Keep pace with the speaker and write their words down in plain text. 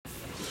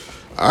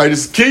All right,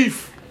 this is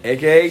Keith,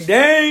 a.k.a.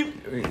 Dame.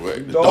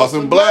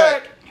 Dawson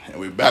Black. And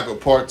we're back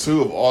with part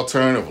 2 of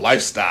Alternative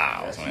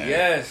Lifestyles, man.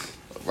 Yes.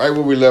 Right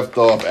where we left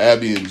off,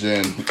 Abby and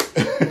Jen,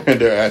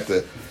 they're at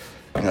the,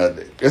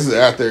 this is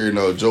after,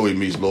 Joey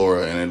meets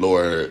Laura, and then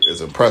Laura is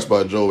impressed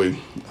by Joey.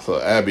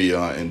 So Abby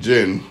and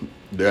Jen,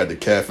 they're at the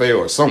cafe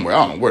or somewhere.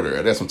 I don't know where they're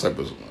at. That's some type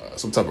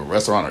of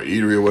restaurant or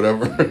eatery or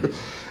whatever.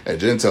 And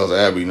Jen tells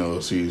Abby,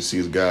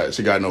 she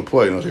got no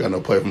play. She got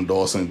no play from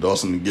Dawson.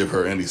 Dawson didn't give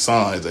her any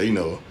signs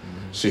that,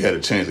 she had a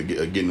chance of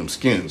getting them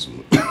skins.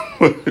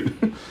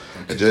 And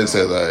Jen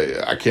says,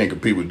 I can't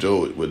compete with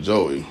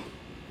Joey.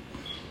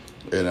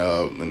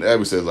 And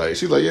Abby says,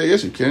 she's like, yeah,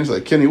 yes, you can. She's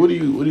like, Kenny, what do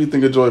you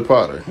think of Joy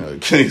Potter?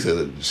 Kenny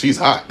says, she's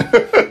hot.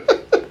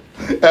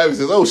 Abby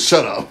says, oh,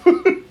 shut up.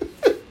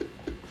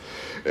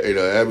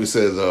 Abby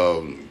says,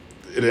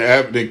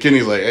 then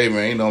Kenny's like, hey,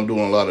 man, I'm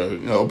doing a lot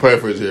of, I'll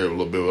paraphrase here a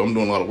little bit, but I'm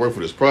doing a lot of work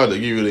for this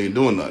project. You really ain't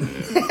doing nothing.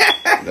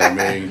 I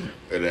mean,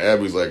 and then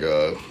Abby's like,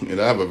 I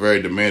have a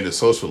very demanding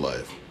social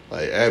life.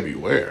 Like, Abby,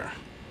 where?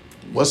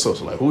 What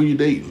social life? Who are you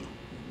dating?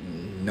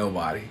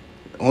 Nobody.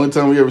 Only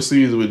time we ever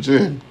see is with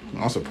Jen.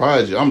 I'm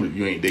surprised you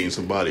ain't dating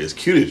somebody as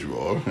cute as you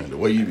are, and the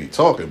way you be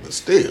talking, but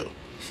still.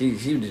 She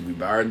would just be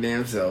by her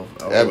damn self.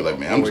 Abby like,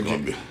 man, I'm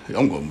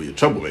gonna be a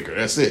troublemaker.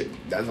 That's it.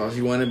 That's all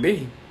she want to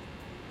be.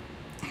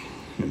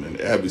 And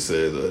then Abby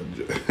says,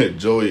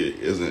 Joey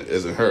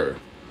isn't her,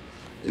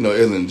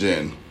 isn't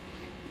Jen,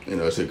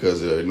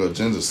 because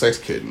Jen's a sex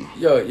kitten.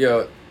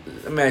 Yo,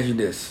 let me ask you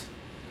this: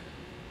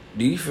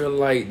 do you feel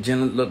like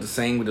Jen looked the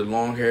same with the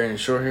long hair and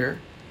short hair?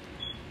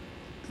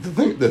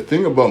 The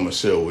thing about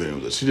Michelle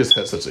Williams is she just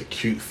has such a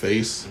cute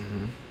face.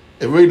 Mm-hmm.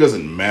 It really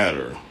doesn't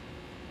matter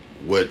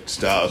what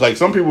style. Like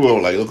some people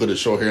will look at the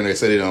short hair and they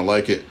say they don't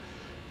like it.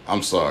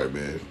 I'm sorry,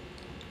 man.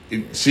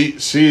 She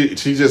just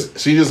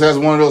has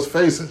one of those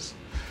faces.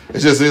 It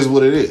just is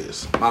what it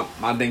is.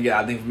 My thing,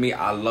 I think for me,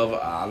 I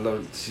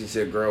love. She's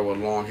a girl with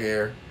long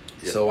hair.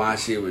 Yeah. So why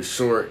she was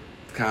short,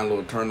 kind of a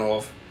little turn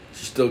off.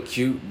 She's still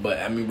cute, but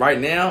right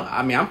now,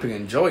 I'm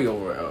picking Joey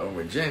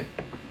over Jen.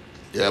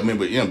 Yeah,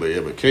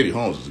 but Katie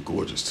Holmes is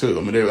gorgeous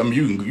too.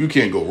 You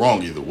can't go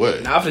wrong either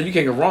way. Now, after you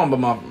can't go wrong,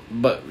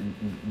 but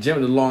Jen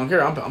with the long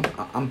hair,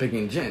 I'm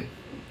picking Jen.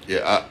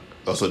 Yeah,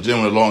 so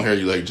Jen with the long hair,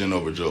 you like Jen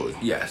over Joey?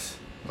 Yes.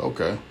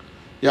 Okay.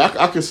 Yeah,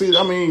 I can see it.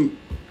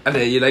 I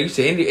think, like you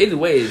said, either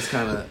way is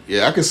kind of.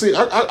 Yeah, I can see.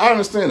 I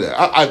understand that.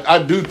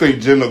 I do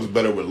think Jen looks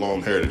better with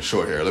long hair than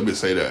short hair. Let me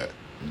say that.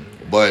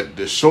 Mm-hmm. But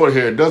the short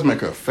hair does make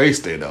her face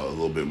stand out a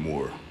little bit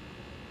more.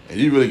 And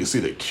you really can see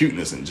the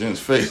cuteness in Jen's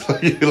face,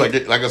 like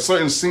a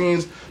certain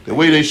scenes, the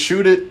way they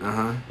shoot it,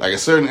 like at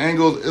certain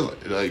angles,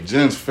 like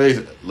Jen's face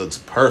looks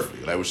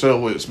perfect. Like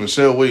Michelle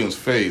Williams'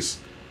 face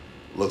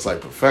looks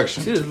like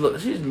perfection. She just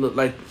look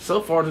like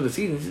so far to the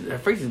season, her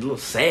face is a little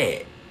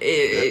sad.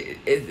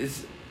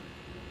 It's.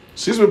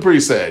 She's been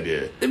pretty sad,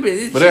 yeah.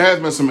 But there has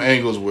been some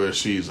angles where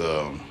she's,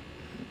 I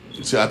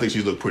think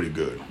she's looked pretty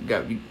good.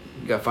 You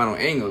got to find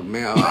an angle,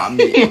 man.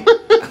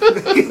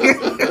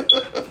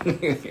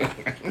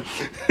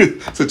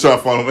 So try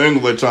to find an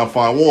angle, like trying to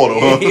find water,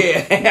 huh?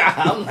 Yeah,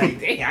 I'm like,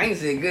 dang, I ain't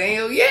seen a good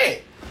angle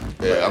yet.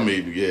 Yeah,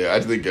 I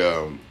think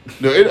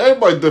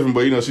everybody's different,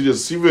 but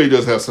she really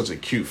does have such a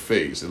cute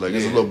face. It's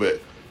it's a little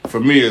bit. For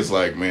me, it's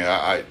like,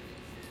 man,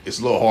 it's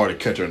a little hard to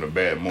catch her in a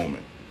bad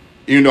moment.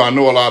 Even though I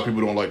know a lot of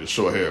people don't like the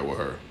short hair with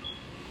her.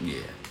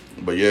 Yeah.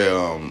 But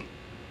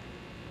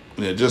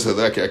just as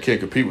I can't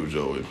compete with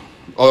Joey.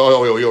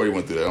 Oh, we already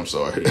went through that. I'm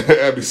sorry.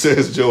 Abby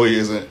says Joey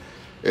isn't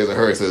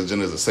her. It says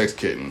Jen is a sex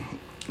kitten.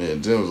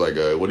 And Jen was like,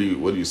 what are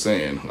you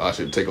saying? I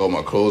should take all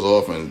my clothes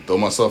off and throw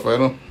myself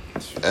at him?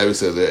 Abby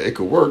says that it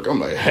could work. I'm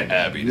like,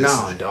 Abby.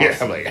 Dawson. Yeah,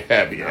 I'm like,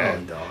 Abby.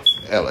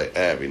 Dawson. I'm like,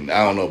 Abby.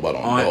 I don't know about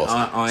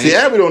Dawson. See,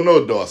 Abby don't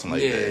know Dawson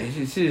like that.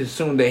 Yeah, she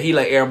assumed that he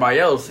like everybody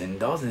else, and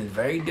Dawson is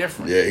very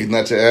different. Yeah, he's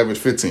not your average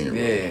 15-year-old.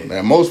 Yeah.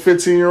 Now, most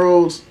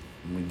 15-year-olds,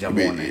 jump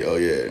on that. Oh,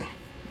 yeah.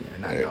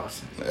 Not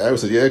Dawson. Abby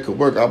said, yeah, it could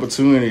work.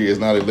 Opportunity is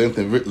not a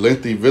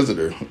lengthy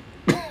visitor.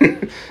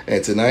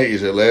 And tonight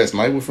is your last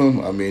night with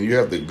him. You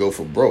have to go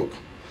for broke.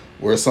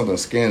 Wear something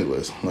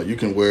scandalous. Like you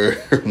can wear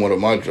one of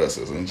my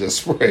dresses and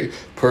just spray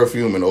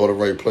perfume in all the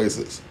right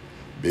places.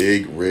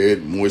 Big,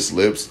 red, moist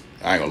lips.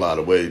 I ain't gonna lie,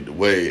 the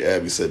way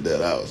Abby said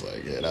that, I was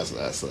like, yeah, that's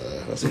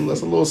a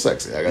little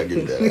sexy. I gotta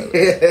give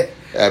that.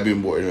 Abby,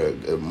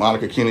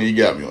 Monica Kennedy, you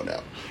got me on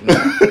that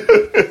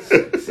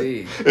one.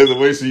 See, there's a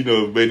way she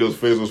made those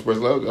facial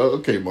expressions. Like,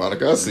 okay,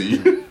 Monica, I see you.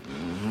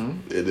 Mm-hmm.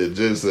 And it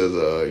just says,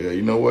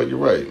 you know what? You're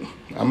right.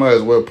 I might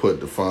as well put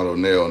the final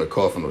nail in the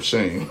coffin of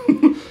shame.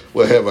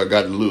 What have I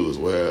got to lose?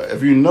 Well,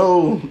 if you're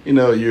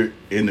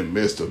in the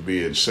midst of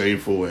being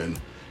shameful and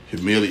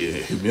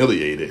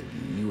humiliated,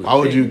 why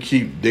would you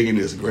keep digging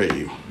this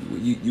grave?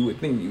 You would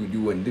think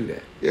you wouldn't do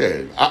that.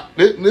 Yeah,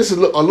 this is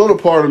a little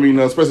part of me,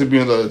 especially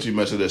being that you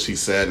mentioned that she's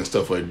sad and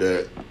stuff like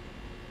that.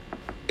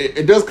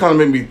 It does kind of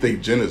make me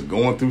think Jen is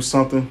going through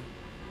something,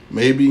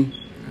 maybe.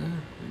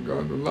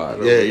 Going through a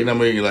lot. Yeah, you know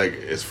what I mean? Like,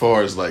 as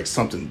far as,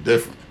 something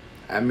different.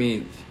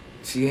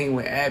 She hang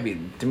with Abby.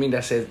 To me,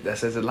 that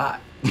says a lot.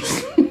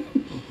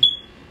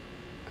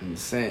 I'm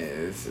saying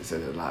it says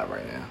a lot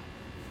right now.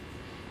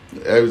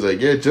 Abby's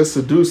like, yeah, just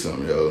seduce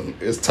him, yo.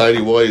 It's tidy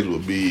whities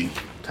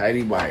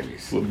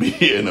will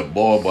be in a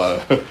ball by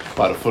the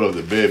foot of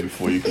the bed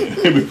before you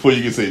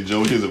can say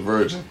Joey is a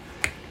virgin.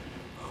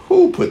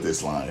 Who put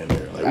this line in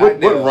there?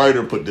 Like, what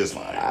writer put this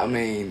line? I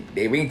mean,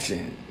 they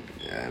reaching.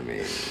 I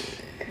mean,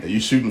 you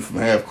shooting from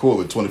half court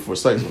with 24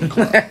 seconds on the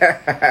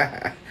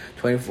clock.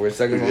 24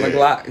 seconds on the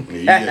clock. Yeah,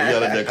 you gotta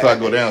let that clock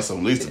go down some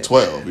at least to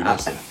 12. You know what I'm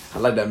saying? I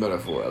like that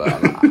metaphor. I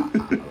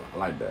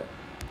like that.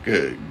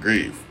 Good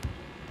grief.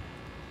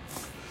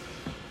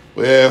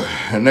 Well,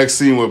 the next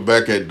scene, we're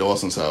back at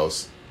Dawson's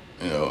house,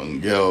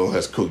 and Gail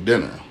has cooked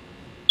dinner.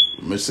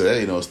 Mitch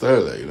said, hey, it's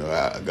Thursday,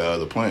 I got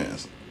other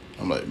plans.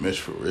 I'm like,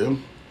 Mitch, for real?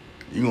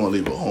 You gonna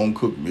leave a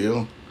home-cooked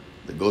meal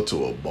to go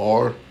to a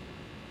bar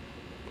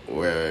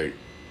where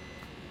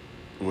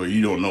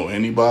you don't know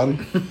anybody?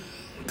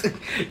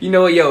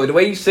 The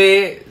way you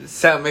said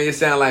it made it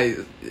sound like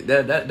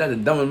that's a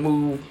dumb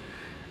move.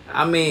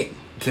 I mean,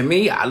 to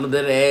me, I looked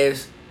at her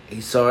ass. He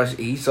saw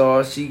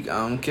she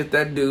kissed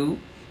that dude.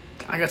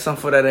 I got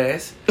something for that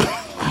ass.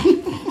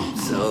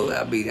 So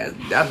I mean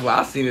that's why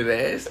I seen it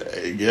as.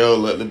 Hey, Gail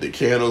lit the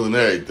candles and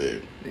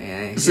everything.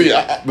 Yeah,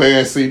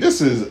 See, this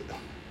is,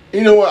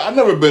 you know what? I've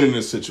never been in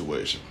this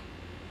situation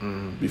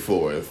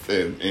before. And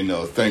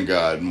thank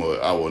God,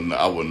 I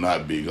will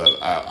not be. Cause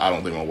I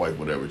don't think my wife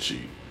would ever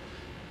cheat.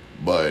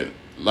 But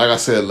like I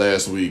said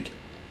last week,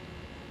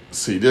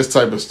 see, this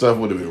type of stuff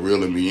would have been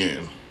reeling me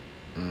in.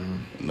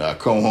 Now I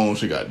come home,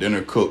 she got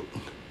dinner cooked.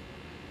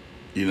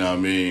 You know what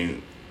I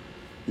mean?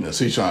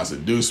 She trying to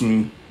seduce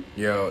me.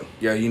 Yo,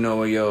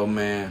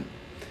 man.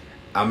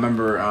 I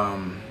remember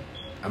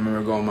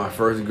going with my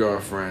first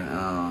girlfriend.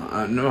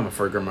 Not my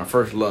first girl, my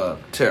first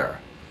love, Tara.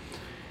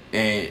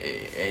 And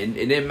it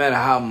didn't matter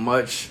how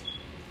much,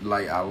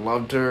 I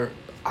loved her.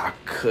 I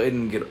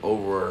couldn't get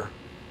over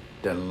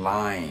the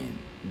lying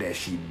that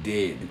she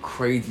did, the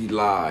crazy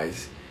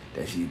lies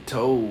that she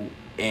told,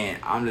 and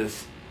I'm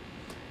just,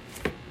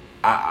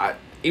 I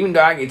even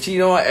though I get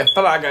cheated on, I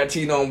felt like I got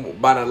cheated on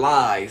by the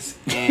lies,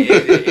 and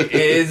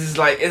it's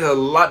it's a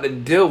lot to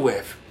deal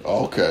with.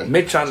 Okay.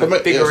 Me trying to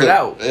figure it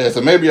out. Yeah,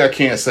 so maybe I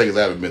can't say because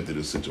I haven't been through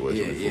this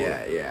situation before.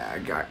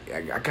 Yeah.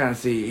 I kind of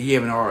see he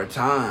having a hard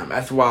time.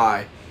 That's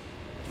why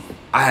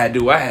I had to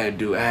do. I had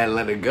to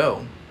let it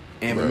go,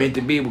 and meant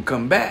to be would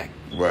come back.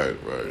 Right.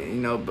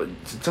 But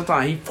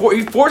sometimes he's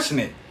forcing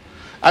it.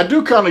 I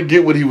do kind of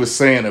get what he was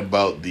saying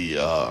about the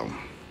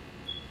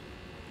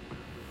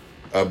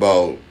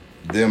about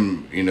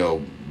them,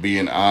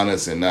 being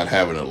honest and not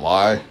having to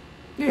lie.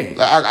 Yeah,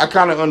 I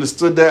kind of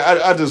understood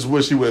that. I just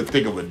wish he would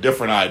think of a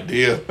different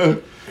idea.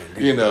 A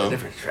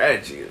different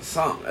strategy or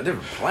something, a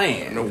different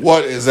plan.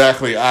 What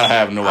exactly? I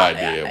have no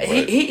idea.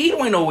 He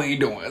don't know what he's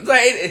doing.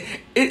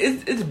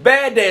 It's it's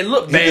bad that it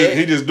look bad.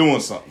 He just doing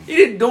something. He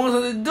just doing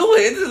something to do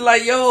it. It's just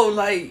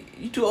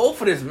you too old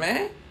for this,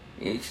 man.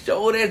 You should your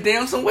old ass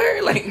down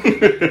somewhere. What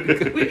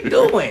you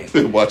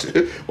doing?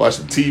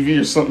 Watching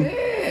TV or something.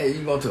 Yeah,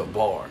 you going to a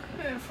bar.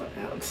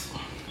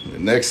 The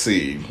next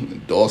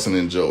scene, Dawson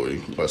and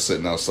Joey are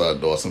sitting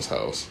outside Dawson's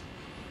house.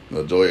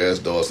 Joey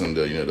asked Dawson,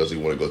 does he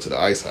want to go to the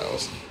ice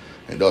house?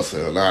 And Dawson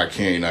said, nah, I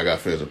can't. I got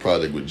to finish a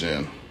project with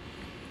Jen.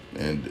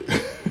 And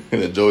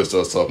then Joey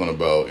starts talking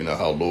about,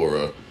 how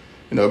Laura,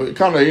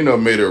 kind of,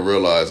 made her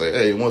realize,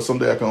 hey,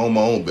 someday I can own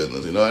my own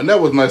business, And that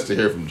was nice to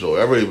hear from Joey.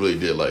 I really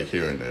did like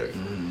hearing that.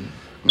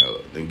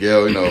 Then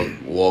Gail,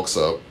 walks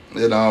up.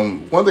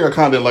 And one thing I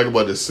kind of didn't like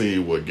about this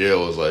scene where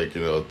Gail was like,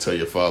 tell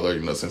your father,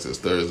 since it's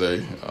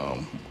Thursday,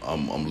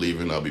 I'm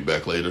leaving. I'll be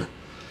back later.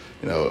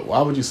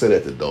 Why would you say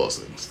that to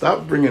Dawson?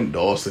 Stop bringing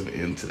Dawson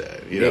into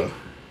that.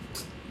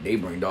 They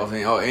bring Dawson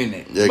in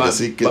it. Yeah,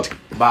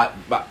 but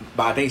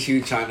I think she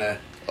was trying to.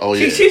 Oh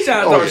yeah, she's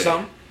trying to start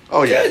something.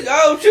 Oh yeah.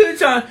 She was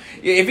trying.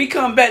 Yeah, if he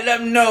come back,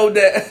 let him know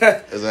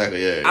that.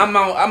 Exactly. Yeah. I'm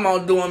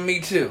on doing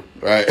me too.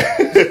 Right.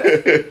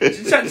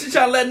 She trying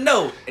to let him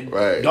know.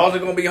 Right.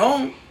 Dawson gonna be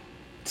home.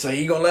 So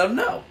he gonna let him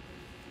know.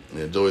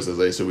 Yeah, Joey says,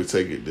 "Hey, should we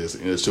take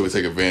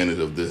advantage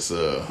of this?"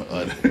 Hell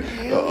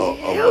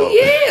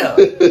yeah!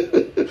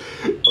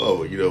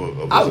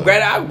 I'll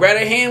grab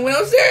her hand when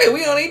I'm serious.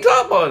 We don't even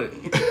talk about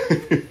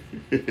it.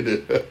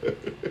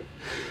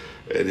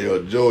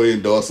 And Joey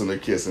and Dawson are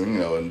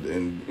kissing,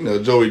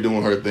 and Joey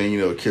doing her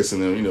thing,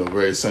 kissing him,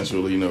 very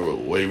sensually,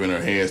 waving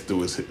her hands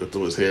through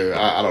his hair.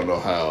 I don't know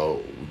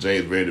how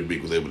James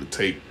Vanderbeek was able to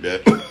take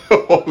that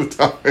all the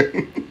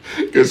time,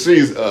 because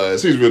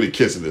she's really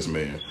kissing this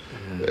man.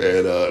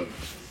 And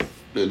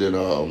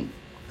then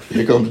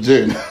here comes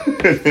Jen,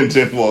 and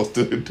Jen walks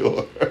through the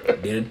door.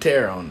 Get a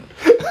tear on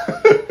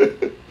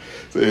it.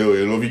 So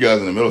if you guys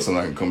in the middle, so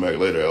I can come back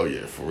later. Oh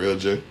yeah, for real,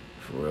 Jen.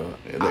 For real.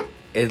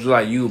 It's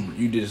like you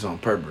did this on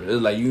purpose.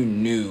 It's like you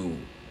knew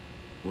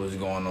what was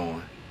going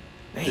on.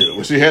 Yeah,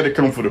 well, she had to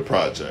come for the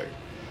project.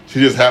 She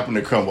just happened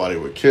to come while they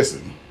were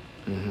kissing.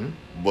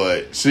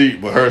 But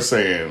her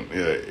saying,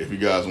 if you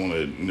guys want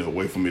to,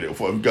 wait for me if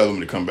you guys want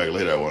me to come back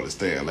later, I will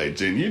understand. Like,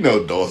 Jen,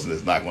 Dawson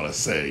is not going to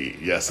say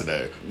yes to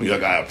that when you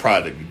got a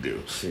project to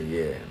do. Shit,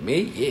 yeah.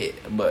 Me, yeah.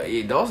 But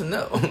Dawson,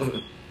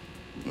 no.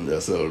 Yeah,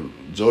 so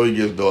Joey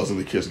gives Dawson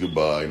the kiss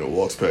goodbye,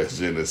 walks past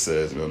Jen and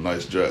says,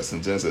 nice dress.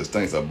 And Jen says,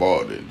 thanks, I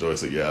borrowed it. Joey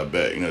said, yeah, I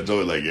bet.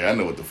 Joey like, yeah, I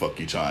know what the fuck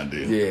you trying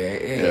to do.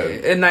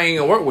 Yeah. And I ain't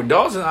gonna work with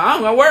Dawson.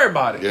 I'm gonna worry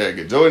about it.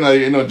 Yeah, Joey,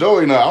 I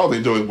don't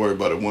think Joey's worried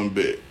about it one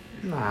bit.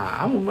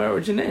 Nah, I'm gonna worry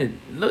with Jen.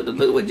 Look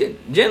what Jen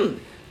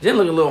look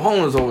a little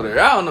homeless over there.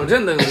 I don't know,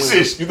 Jen looking. You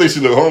think she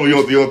look homeless? You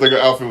don't think her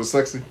outfit was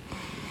sexy?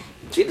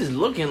 She's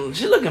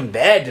looking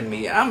bad to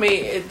me. I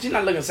mean, she's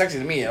not looking sexy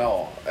to me at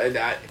all.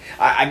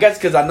 I guess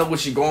because I know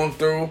what she's going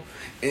through.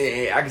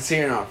 And I can see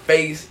her in her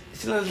face.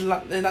 She's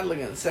not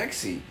looking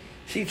sexy.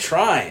 She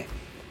trying.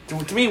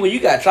 To me, when you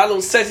got to try a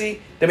little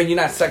sexy, that means you're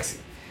not sexy.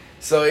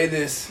 So it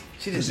is.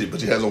 But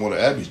she has on one of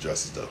Abby's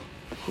dresses, though.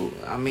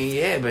 I mean,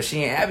 yeah, but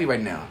she ain't Abby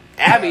right now.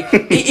 Abby,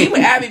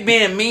 even Abby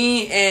being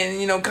mean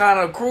and,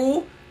 kind of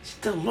cruel, she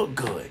still look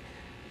good.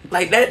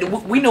 Like that,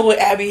 we know what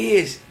Abby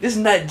is. This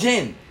is not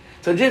Jen.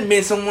 So Jen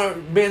been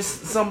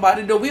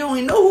somebody that we don't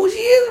even know who she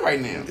is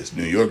right now. It's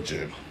New York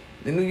Jen.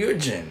 The New York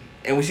Jen.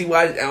 And we see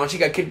why she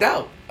got kicked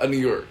out of New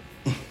York.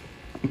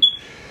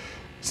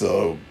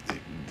 So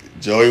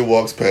Joey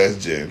walks past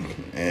Jen,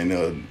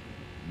 and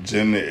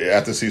Jen,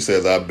 after she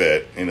says, I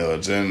bet,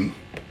 Jen,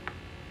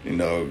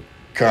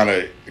 kind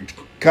of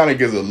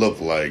gives a look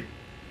like,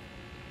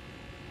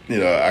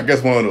 I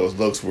guess one of those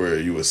looks where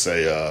you would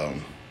say,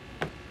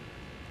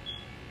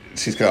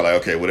 she's kind of like,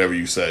 okay, whatever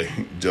you say,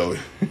 Joey.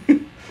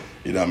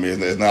 You know what I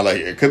mean? It's not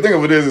like, because think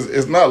of it is,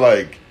 it's not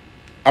like,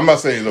 I'm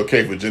not saying it's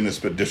okay for Jen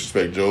to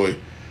disrespect Joey,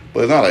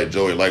 but it's not like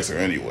Joey likes her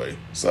anyway.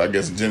 So I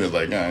guess Jen is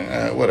like,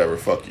 whatever,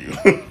 fuck you.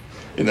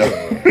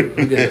 Yeah,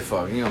 who gives a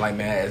fuck? You don't like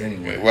my ass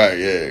anyway. Right,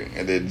 yeah.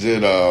 And then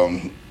Jen,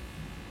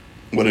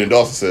 then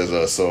Dawson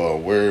says, so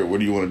where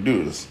do you want to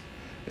do this?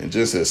 And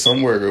Jen says,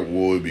 somewhere where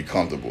we'll be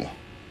comfortable.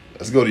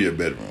 Let's go to your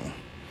bedroom.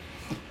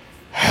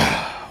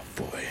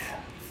 Boy.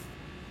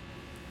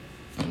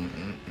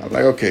 I'm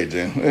like, okay,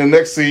 Jen. And the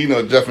next scene,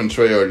 Jeff and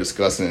Trey are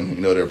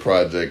discussing, their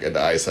project at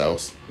the Ice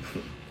House.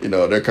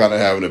 They're kind of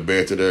having a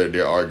banter.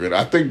 They're arguing.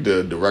 I think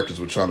the directors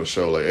were trying to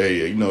show, like,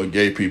 hey,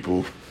 gay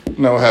people,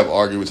 have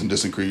arguments and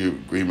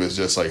disagreements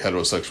just like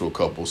heterosexual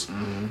couples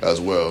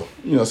as well.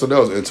 So that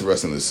was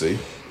interesting to see.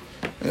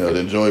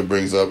 Then Joey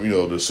brings up,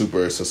 the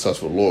super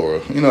successful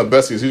Laura.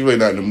 Bessie, she's really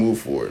not in the mood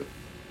for it.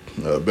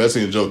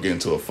 Bessie and Joe get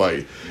into a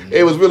fight.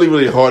 It was really,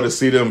 really hard to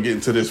see them get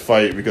into this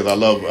fight because I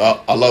love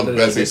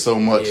Bessie so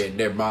much. Yeah,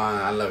 their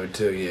bond, I love it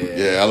too.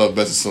 Yeah, yeah, I love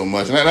Bessie so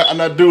much,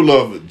 and I do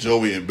love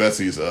Joey and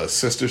Bessie's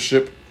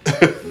sistership.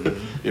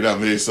 You know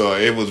what I mean? So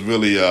it was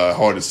really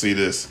hard to see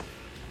this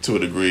to a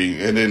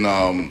degree, and then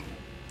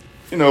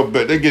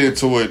but they get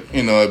into it.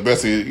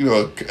 Bessie,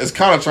 is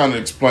kind of trying to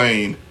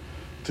explain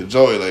to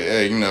Joey, like,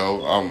 hey, I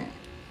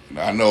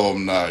know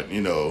I'm not,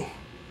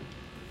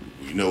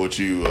 what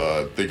you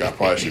think I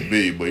probably should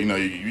be, but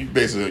you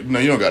basically,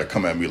 you don't got to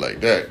come at me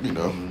like that,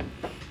 And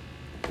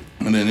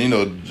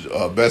then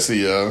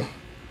Bessie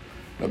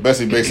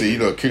basically,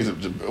 kicks.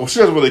 Well, she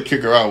doesn't really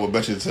kick her out. But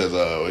Bessie says,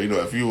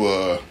 if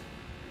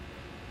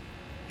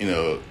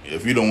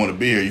you don't want to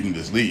be here, you can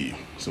just leave.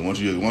 So once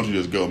you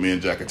just go, me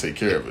and Jack can take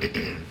care of it.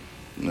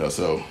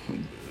 So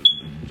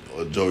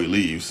Joey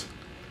leaves,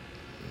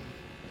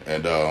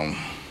 and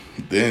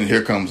then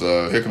here comes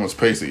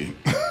Pacey.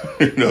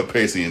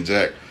 Pacey and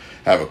Jack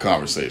have a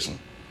conversation,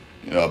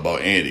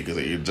 about Andy, because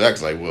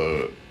Jack's like,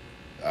 well,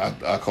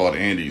 I called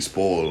Andy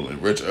spoiled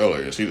and rich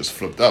earlier, and she just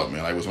flipped out,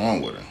 man. Like, what's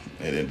wrong with her?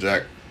 And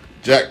then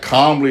Jack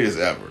calmly as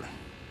ever,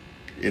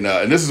 and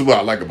this is what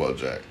I like about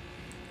Jack.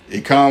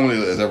 He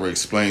calmly as ever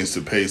explains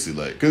to Pacey,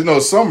 like,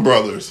 because some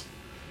brothers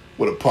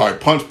would have probably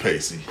punched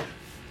Pacey.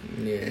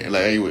 Yeah. And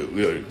like, hey,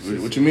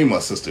 what you mean my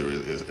sister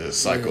is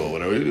psycho or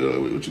whatever?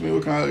 What you mean?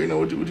 What kind of,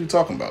 what you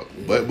talking about?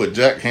 Yeah. But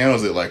Jack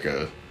handles it like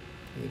a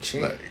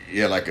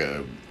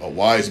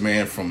wise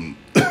man from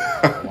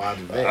wise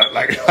vet.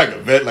 like a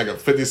vet, like a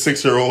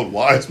 56-year-old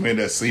wise man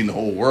that's seen the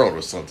whole world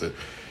or something.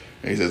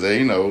 And he says,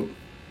 hey,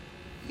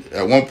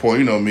 at one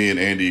point, me and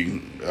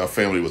Andy, our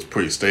family was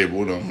pretty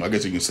stable. I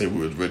guess you can say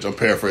we was rich. I'm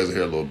paraphrasing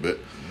here a little bit.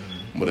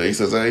 But he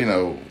says, hey,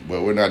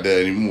 but we're not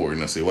that anymore.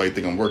 See, why you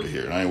think I'm working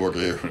here? I ain't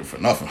working here for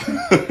nothing.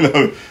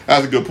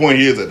 That's a good point.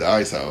 He is at the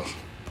Ice House.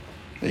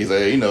 And he's like,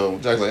 hey,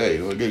 Jack's like, hey,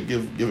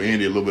 give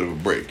Andy a little bit of a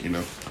break,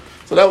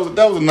 So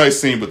that was a nice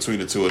scene between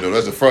the two of them.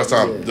 That's the first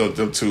time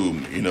them two,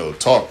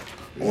 talk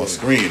on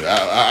screen.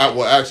 I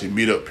will actually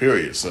meet up,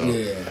 period. So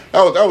that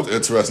was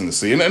interesting to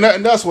see.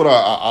 And that's what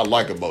I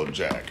like about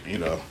Jack,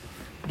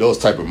 those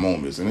type of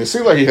moments. And it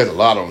seems like he has a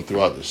lot of them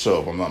throughout the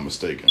show, if I'm not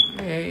mistaken.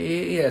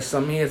 Yeah,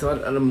 some he has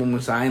other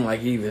moments I ain't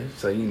like either.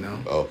 So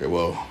Okay,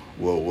 well,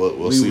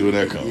 we'll see when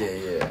that comes.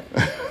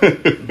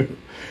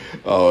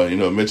 Yeah.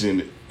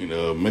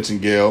 Mention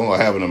Gail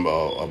having a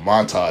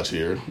montage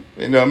here.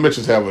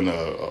 Mitch's having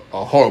a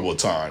horrible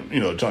time.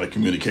 Trying to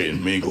communicate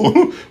and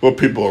mingle with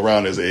people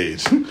around his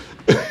age.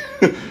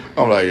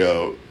 I'm like,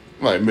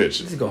 I'm like, Mitch,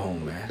 Just go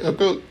home, man.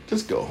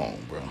 Just go home,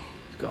 bro.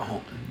 Just go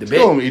home. Go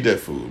home and eat that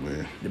food,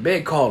 man. The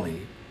bed calling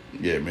you.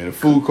 Yeah, man. The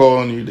food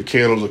calling you. The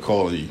candles are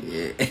calling you.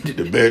 Yeah.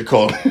 The bed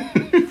calling.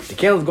 The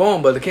candle's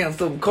gone, but the candle's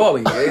still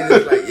calling you.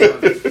 It's like,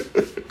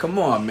 yo, come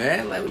on,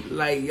 man.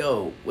 Like,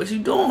 yo, what you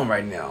doing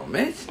right now,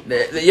 man?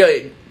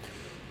 Yo,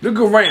 look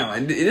around,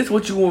 and this is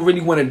what you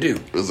really want to do.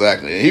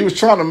 Exactly. And he was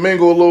trying to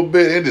mingle a little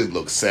bit. It just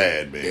looked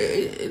sad, man.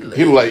 He looked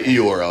like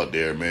Eeyore out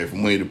there, man,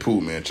 from Winnie the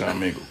Pooh, man, trying to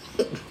mingle.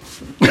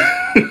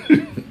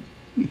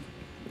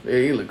 Yeah,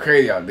 he look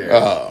crazy out there.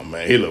 Oh,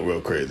 man, he look real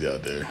crazy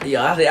out there.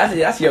 Yo,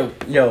 I see,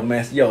 yo,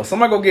 man,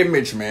 somebody go get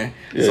Mitch, man.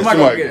 Yeah, somebody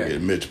go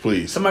get Mitch,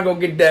 please. Somebody go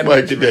get that.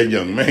 Somebody get that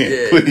young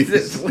man,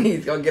 please.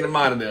 Please go get him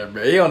out of there,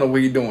 man. He don't know what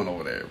he's doing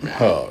over there, man.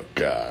 Oh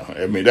God,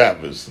 I mean that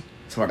was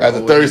as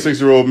a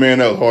 36-year-old man,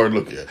 that was hard to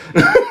look at.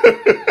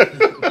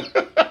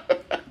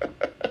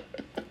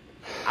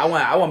 I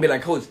want to be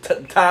like, Coach,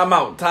 time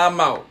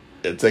out.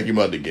 Yeah, take him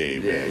out the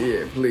game.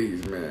 Yeah,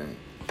 please, man.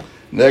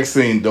 Next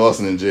scene,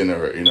 Dawson and Jen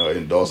are,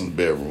 in Dawson's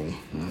bedroom.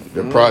 Mm-hmm.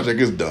 The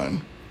project is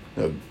done.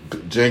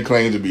 Jen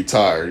claims to be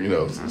tired,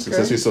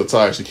 since she's so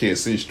tired she can't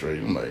see straight.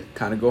 I'm like,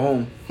 kind of go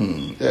home.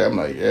 Yeah, I'm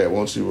like, yeah,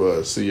 won't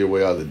you see your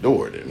way out the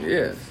door then?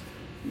 Yes.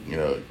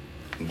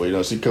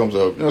 But she comes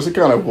up, she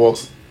kind of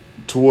walks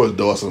towards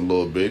Dawson a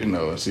little bit,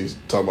 and she's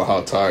talking about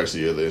how tired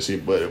she is,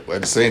 but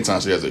at the same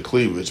time she has a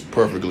cleavage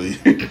perfectly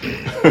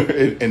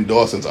in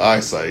Dawson's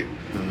eyesight.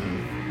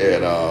 Mm-hmm.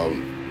 And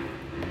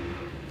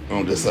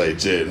I'm just like,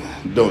 Jen,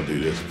 don't do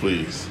this,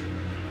 please.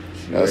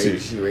 She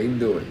ready to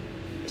do it.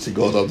 She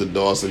goes up to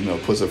Dawson,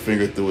 puts her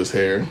finger through his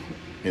hair,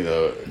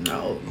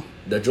 No,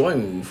 the Joey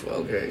move,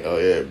 okay. Oh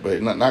yeah,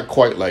 but not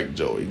quite like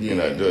Joey.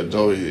 Yeah.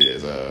 Joey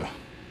is a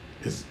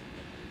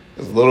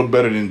little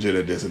better than Jen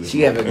at this.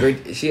 She has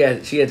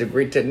a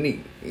great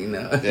technique,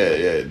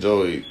 Yeah.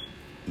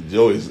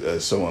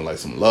 Joey's showing like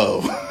some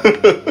love.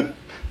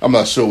 I'm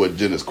not sure what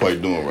Jen is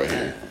quite doing right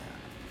here.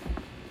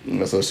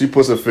 So she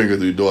puts her finger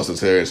through Dawson's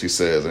hair and she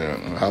says,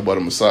 "How about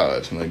a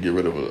massage? Get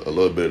rid of a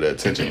little bit of that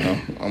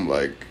tension." I'm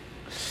like,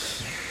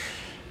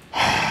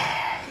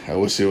 I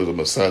wish it was a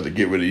massage to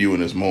get rid of you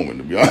in this moment,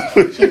 to be honest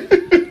with you.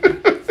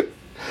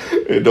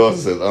 And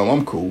Dawson says,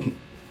 I'm cool.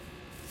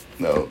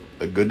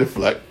 A good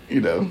deflect,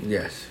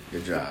 Yes,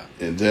 good job.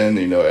 And then,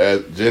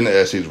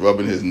 as she's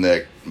rubbing his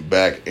neck,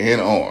 back,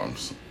 and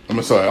arms.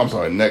 I'm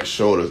sorry, neck,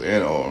 shoulders,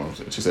 and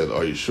arms. She says,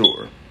 "Are you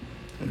sure?"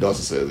 And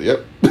Dawson says,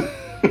 "Yep."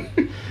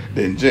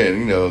 Then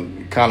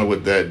Jen, kind of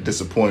with that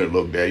disappointed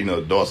look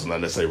that, Dawson's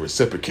not necessarily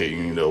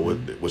reciprocating,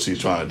 what she's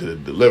trying to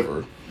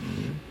deliver.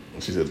 Mm-hmm.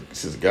 She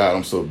says, "God,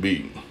 I'm so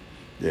beat."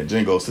 Then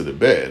Jen goes to the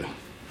bed.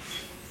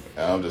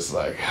 And I'm just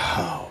like,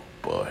 oh,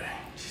 boy.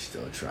 She's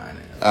still trying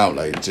it. I'm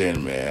like,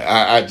 Jen, man,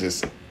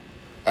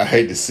 I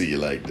hate to see you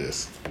like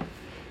this.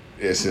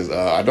 It says,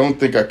 I don't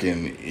think I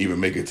can even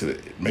make it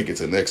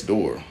to next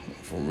door.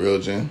 For real,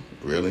 Jen?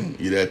 Really?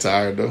 You that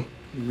tired, though?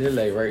 They're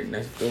like right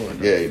next door.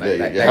 Though.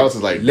 Yeah, your house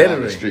is like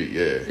down the street.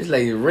 Yeah, it's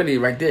like really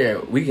right there.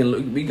 We can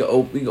look. We can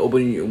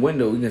open your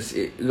window. We can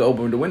see it. We can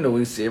open the window. We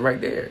can see it right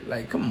there.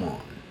 Like, come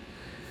on.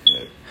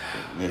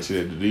 Yeah, she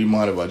said, "Do you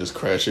mind if I just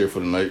crash here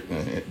for the night?"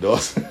 And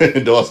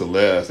Dawson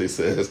laughs. He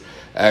says,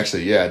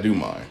 "Actually, yeah, I do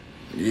mind."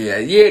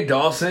 Yeah,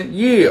 Dawson.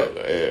 Yeah.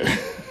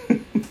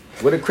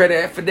 What a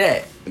credit at for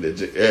that.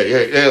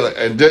 Yeah.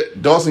 And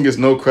Dawson gets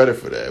no credit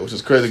for that, which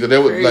is crazy because they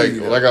were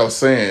like I was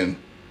saying.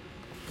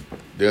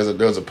 There's a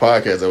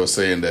podcast that was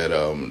saying that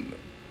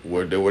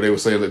where they were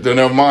saying that,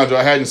 never mind,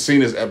 I hadn't seen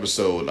this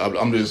episode.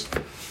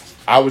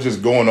 I was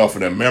just going off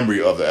of the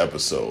memory of the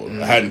episode.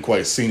 Mm-hmm. I hadn't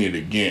quite seen it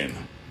again.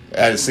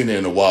 I hadn't seen it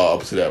in a while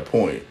up to that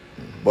point.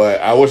 Mm-hmm. But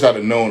I wish I'd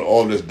have known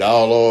all this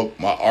dialogue.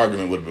 My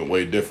argument would have been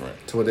way different.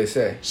 So what they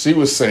say? She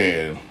was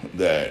saying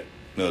that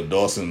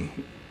Dawson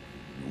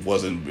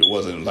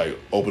wasn't like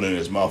opening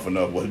his mouth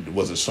enough.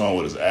 Wasn't showing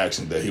with his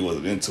actions that he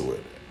wasn't into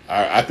it.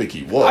 I think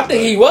he was. I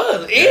think he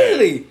was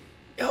easily.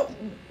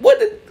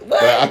 What?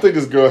 I think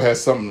this girl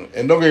has something,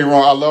 and don't get me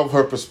wrong, I love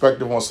her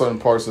perspective on certain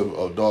parts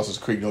of Dawson's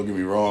Creek, don't get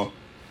me wrong,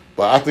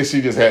 but I think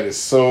she just had it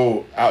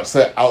so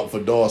set out for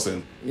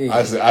Dawson. Yeah,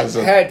 I just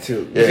had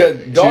to. Yeah, because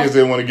Dawson, she just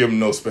didn't want to give him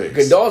no space.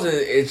 Because Dawson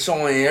is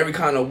showing in every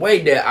kind of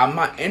way that I'm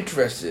not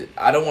interested.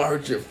 I don't want to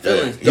hurt your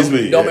feelings.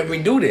 Don't make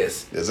me do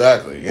this.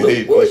 Exactly. And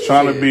he's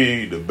trying to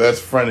be the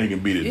best friend he can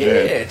be to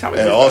Jen,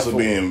 and also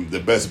being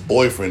the best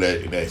boyfriend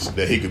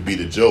that he could be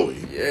to Joey.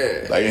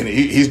 Yeah. Like, and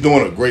he's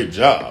doing a great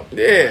job.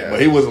 Yeah.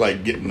 But he was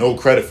like getting no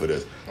credit for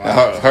this.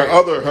 Wow. Her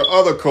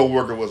other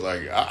coworker was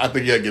like, I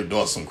think you gotta give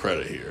Dawson some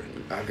credit here.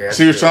 Okay,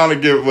 she was trying to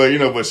give,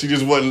 but she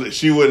just wouldn't.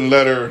 She wouldn't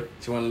let her.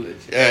 She wouldn't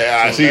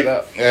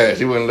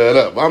let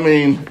up. I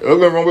mean,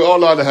 we all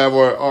allowed to have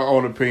our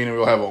own opinion.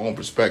 We'll have our own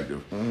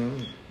perspective.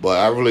 Mm-hmm. But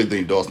I really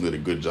think Dawson did a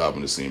good job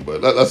in the scene. But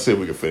let's see if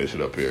we can finish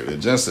it up here.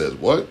 And Jen says,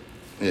 "What?"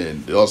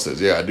 And Dawson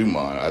says, "Yeah, I do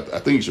mind. I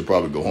think you should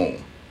probably go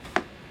home."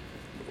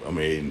 I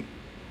mean,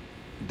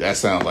 that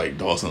sounds like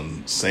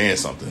Dawson saying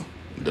something,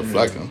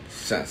 deflecting.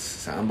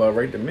 Sound about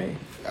right to me.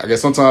 I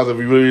guess sometimes if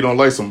you really don't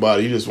like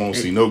somebody, you just won't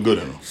see no good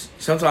in them.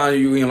 Sometimes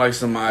you don't like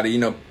somebody,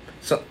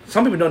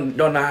 some people don't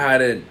know how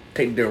to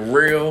take the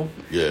real.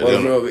 Yeah,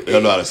 they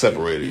don't know how to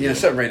separate it. Yeah,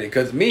 separate it.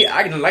 Because me,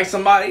 I can like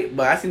somebody,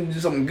 but I seem to do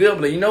something good.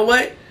 But you know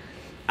what?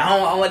 I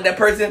don't like that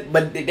person,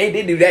 but they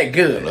did do that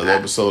good. Another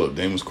episode of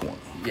Damon's Corner.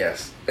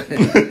 Yes. You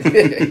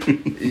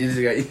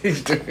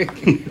just got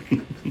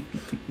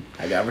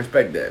I gotta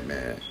respect that,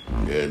 man.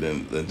 Yeah.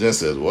 Then Jen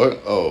says,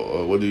 "What?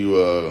 Oh, what do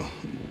you?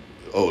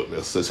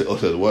 Says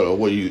what?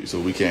 What you? So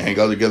we can't hang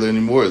out together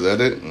anymore? Is that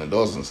it?" And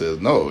Dawson says,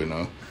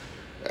 "No,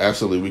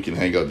 absolutely we can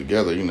hang out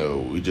together.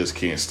 We just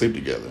can't sleep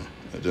together."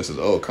 And Jen says,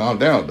 "Oh, calm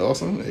down,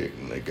 Dawson. Hey,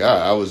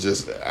 guy, I was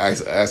just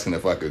asking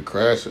if I could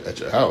crash at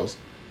your house."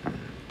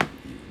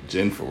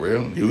 Jen, for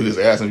real? You was just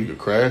asking if you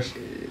could crash?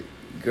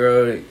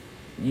 Girl,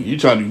 you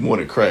trying to do more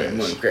than crash.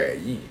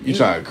 You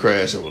trying to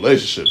crash a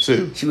relationship,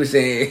 too. She was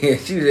saying,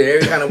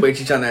 every kind of way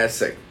she trying to have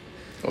sex.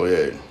 Oh,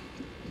 yeah.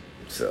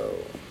 So.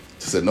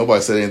 She said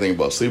nobody said anything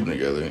about sleeping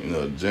together.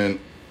 Jen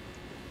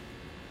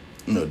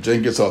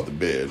gets off the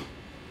bed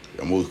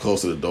and moves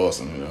closer to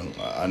Dawson.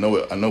 I know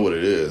what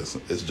it is.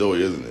 It's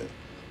Joey, isn't it?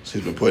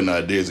 She's been putting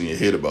ideas in your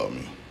head about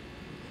me.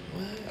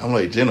 What? I'm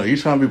like, Jen, are you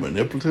trying to be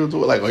manipulative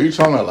to it? Like, are you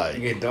trying to,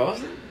 You get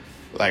Dawson?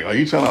 Like, are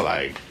you trying to,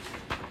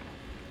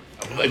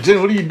 I'm like, Jen,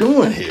 what are you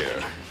doing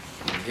here?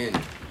 Getting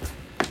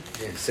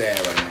sad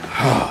right now.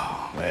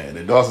 Oh, man.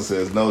 And Dawson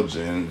says, no,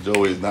 Jen,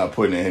 Joey is not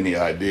putting any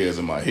ideas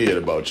in my head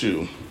about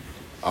you.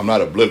 I'm not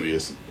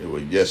oblivious.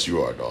 Yes,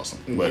 you are, Dawson.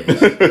 But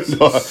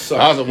so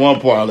I was at one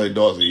point, I let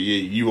Dawson, yeah,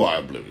 you are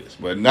oblivious.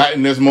 But not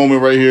in this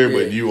moment right here,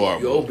 but you are.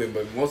 You're open,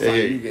 but most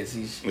times you get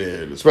see.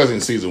 Yeah, especially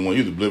in season 1,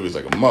 you're oblivious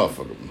like a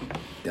motherfucker.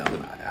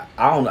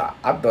 I don't know.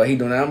 I thought he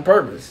doing that on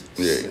purpose.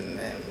 Yeah.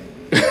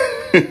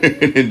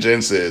 And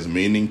Jen says,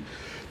 meaning?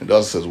 And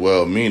Dawson says,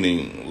 well,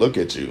 meaning, look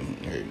at you.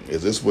 Hey,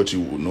 is this what you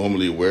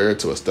normally wear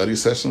to a study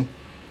session?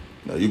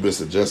 You've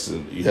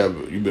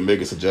been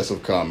making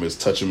suggestive comments,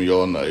 touching me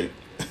all night.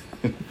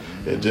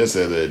 And Jen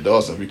said that,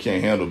 Dawson, if you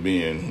can't handle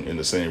being in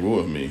the same room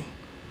with me.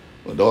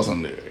 Well,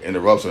 Dawson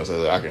interrupts her and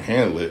says, I can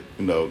handle it.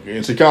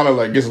 And she kind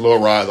of gets a little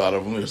rise out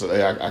of him. She said,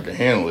 hey, I can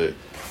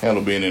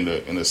handle being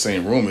in the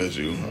same room as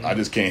you. I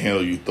just can't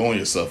handle you throwing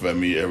yourself at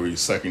me every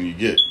second you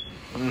get.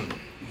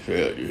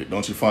 Yeah,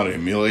 don't you find it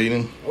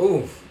humiliating?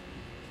 Ooh,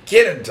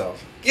 get him,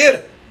 Dawson. Get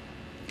him.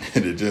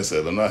 And it just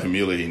says, I'm not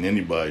humiliating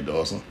anybody,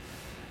 Dawson.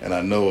 And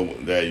I know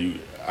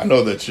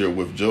that you're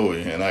with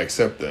Joey, and I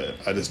accept that.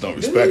 I just don't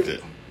respect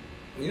it.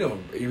 You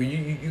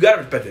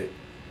gotta respect it.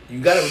 You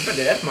gotta respect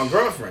it. That's my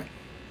girlfriend.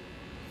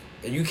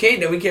 And you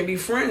can't. Then we can't be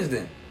friends.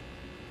 Then.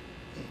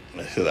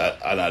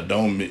 I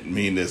don't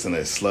mean this in a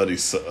slutty,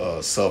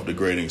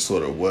 self-degrading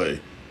sort of way,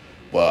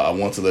 but I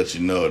want to let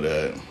you know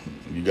that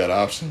you got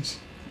options,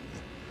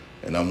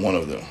 and I'm one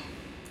of them.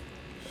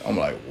 I'm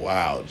like,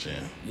 wow,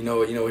 Jen.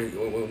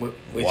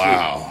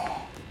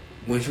 Wow.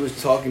 When she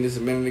was talking just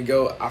a minute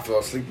ago, I fell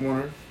asleep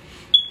on her.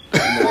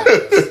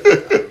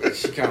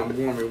 She kind of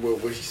warned me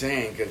with what she's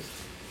saying, because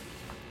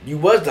you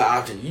was the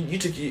option. You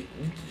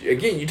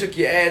took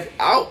your ass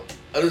out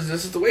of the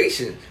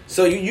situation,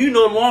 so you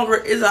no longer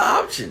is an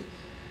option.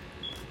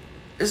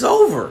 It's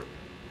over.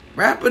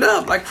 Wrap it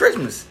up like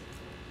Christmas.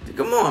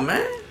 Come on,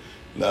 man.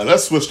 Now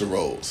let's switch the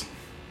roles.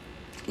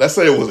 Let's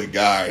say it was a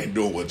guy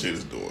doing what Jen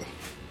is doing.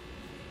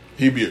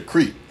 He'd be a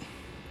creep.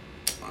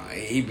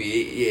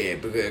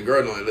 Because a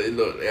girl don't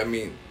look. I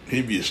mean,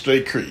 he'd be a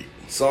straight creep.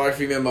 Sorry if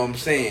you remember what I'm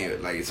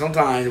saying. Like,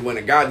 sometimes when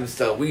a guy do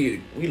stuff,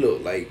 we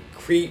look like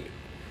creep,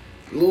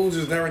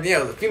 losers and everything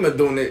else. The female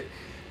doing it,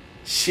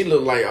 she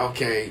look like,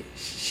 okay,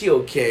 she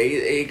okay.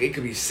 It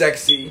could be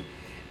sexy.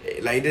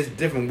 Like, there's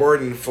different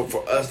wording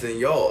for us than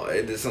y'all.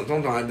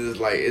 Sometimes it's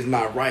like, it's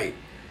not right.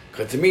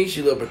 Because to me,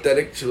 she look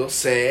pathetic. She look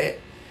sad.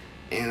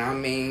 And, I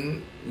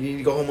mean, you need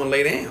to go home and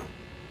lay down.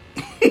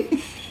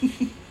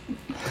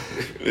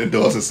 And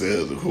Dawson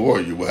says, who are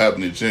you? What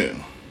happened to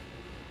Jen?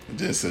 And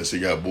Jen says she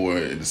got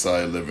bored and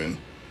decided living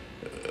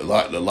to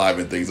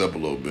liven things up a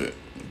little bit.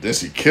 Then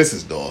she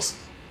kisses Dawson.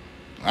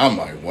 I'm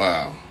like,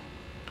 wow.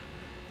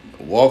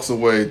 Walks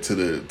away to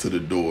the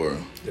door.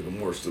 Looking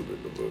more stupid,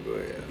 but go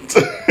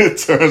ahead.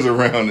 Turns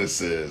around and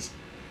says,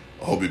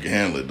 I hope you can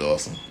handle it,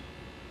 Dawson.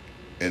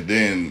 And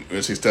then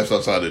when she steps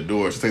outside the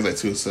door, she takes like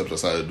 2 steps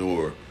outside the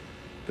door,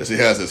 then she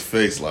has this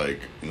face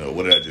like,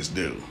 what did I just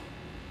do?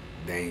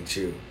 That ain't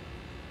you.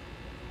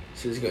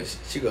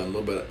 She gonna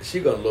look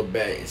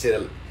back and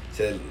say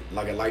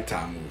like a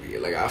Lifetime movie.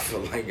 Like, I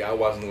feel like I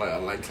watching like a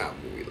Lifetime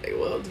movie. Like,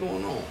 what's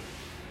going on?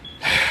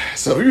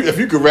 So if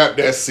you could wrap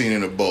that scene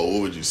in a bow,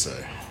 what would you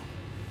say?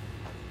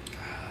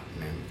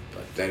 Man,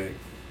 pathetic.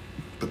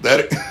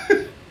 Pathetic?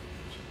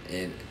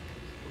 And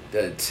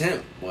the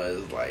attempt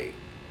was like,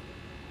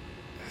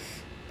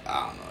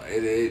 I don't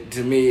know.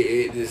 To me,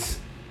 it just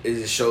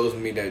shows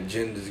me that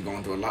Jen is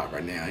going through a lot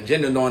right now. And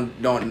Jen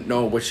don't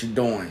know what she's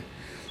doing.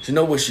 She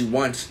know what she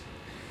wants,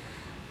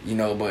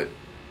 but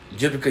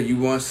just because you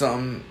want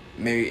something,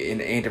 maybe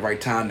it ain't the right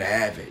time to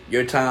have it.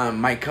 Your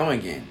time might come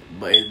again,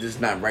 but it's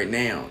just not right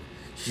now.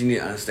 She need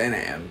to understand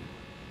that and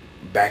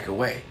back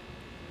away.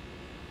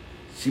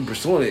 She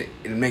pursuing it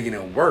and making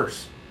it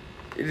worse.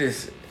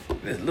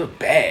 It's a little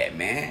bad,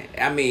 man.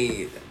 I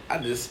mean,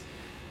 it's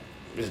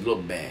a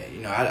little bad. You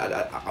know,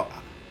 I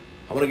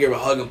want to give her a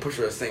hug and push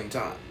her at the same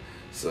time.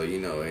 So, you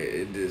know,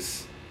 it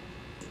just,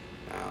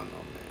 I don't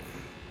know,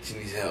 man. She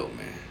needs help,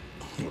 man.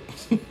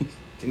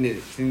 She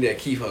need that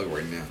Keith hug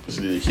right now.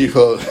 She need a Keith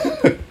hug.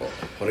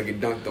 Or to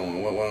get dunked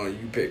on. What one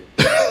you pick?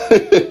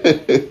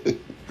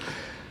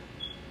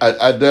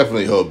 I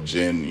definitely hope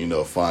Jen, you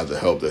know, finds the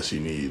help that she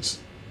needs.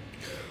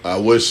 I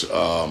wish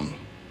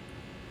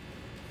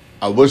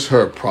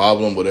her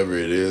problem, whatever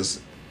it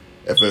is,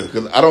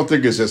 because I don't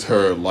think it's just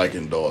her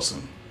liking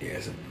Dawson.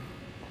 Yes.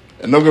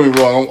 And don't get me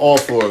wrong, I'm all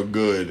for a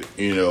good,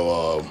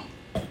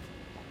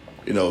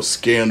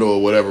 scandal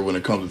or whatever when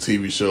it comes to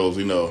TV shows.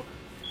 I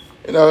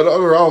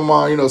don't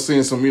mind,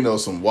 seeing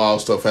some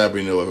wild stuff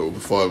happening,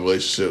 before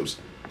relationships.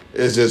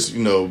 It's just,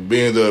 being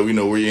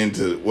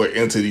we're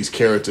into these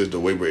characters the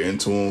way we're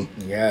into them.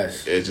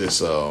 Yes. It's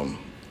just, and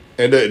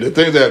the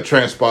things that have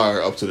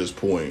transpired up to this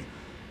point,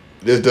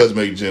 this does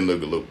make Jen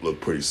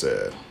look pretty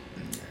sad.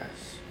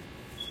 Yes.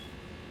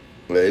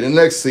 In the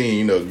next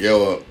scene,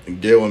 Gail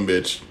and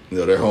Mitch,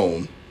 they're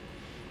home,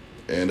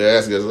 and they're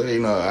asking us,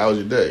 hey, how was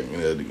your day?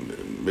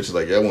 Mitch is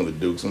like, yeah, I wanted to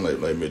do. Cause I'm like,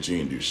 Mitch, you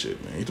didn't do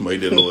shit, man. He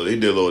did a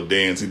little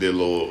dance. He did a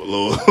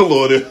little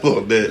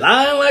dance.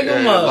 Lying like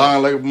a mug.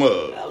 Lying like a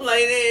mug. I'm like,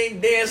 they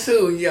ain't dance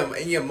who?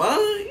 In your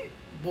mind?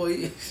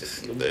 Boy,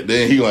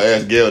 Then he gonna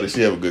ask Gail, did she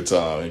have a good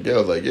time? And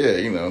Gail's like, yeah,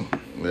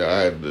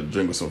 I had to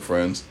drink with some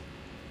friends.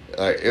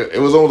 Like it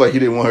was almost like he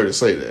didn't want her to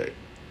say that.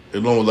 It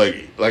was almost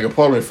like a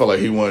part of me felt like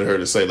he wanted her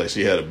to say like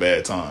she had a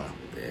bad time.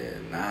 Yeah,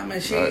 nah,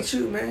 man, she ain't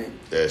you, man.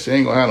 Yeah, she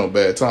ain't gonna have no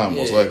bad time,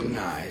 most likely.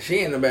 Nah, she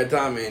ain't no bad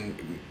time, and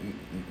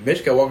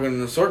Mitch kept walking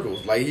in the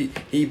circles like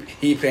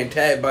he playing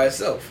tag by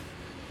himself.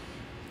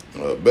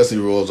 Bessie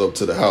rolls up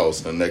to the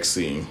house in the next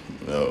scene.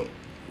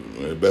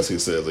 Bessie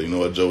says, you know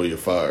what, Joey, you're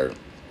fired.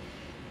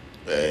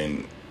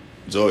 And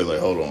Joey's like,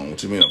 hold on,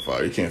 what you mean I'm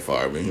fired? You can't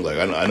fire me. He's like,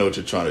 I know what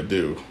you're trying to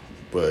do,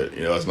 but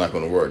it's not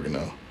going to work, And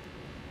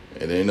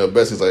then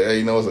Bessie's like,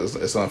 hey,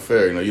 it's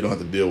unfair. You don't have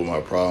to deal with my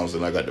problems.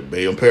 And I got the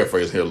baby. I'm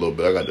paraphrasing here a little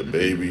bit. I got the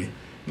baby.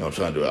 I'm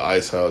trying to do an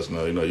ice house.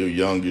 You're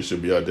young. You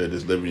should be out there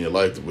just living your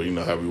life the way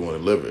however you want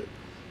to live it.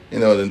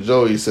 Then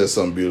Joey says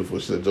something beautiful.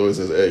 Joey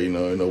says, hey,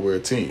 we're a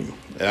team.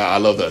 And I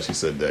love that she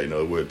said that.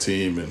 We're a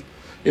team. And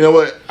you know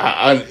what?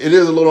 It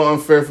is a little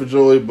unfair for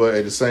Joey, but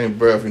at the same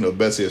breath,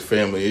 Bessie is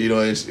family.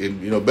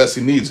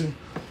 Bessie needs him.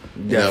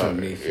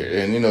 Definitely.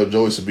 And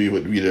Joey should be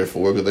there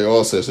for her because they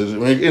all said.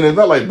 And it's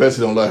not like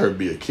Bessie don't let her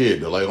be a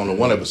kid. Though. Like on the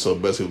one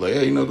episode, Bessie was like,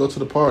 "Hey, go to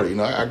the party.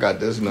 I got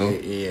this. Yeah,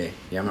 I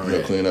remember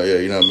that. Clean up. Yeah,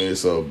 you know what I mean.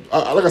 So,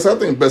 like I said, I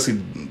think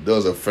Bessie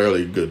does a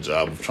fairly good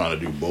job of trying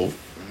to do both.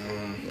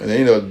 And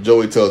then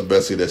Joey tells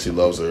Bessie that she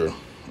loves her,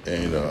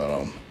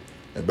 and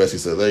Bessie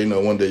says, "Hey,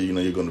 one day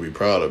you're going to be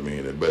proud of me."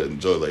 And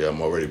Joey's like,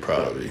 "I'm already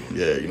proud of you."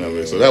 Yeah, you know what I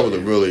mean. So that was a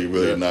really,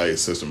 really nice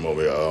sister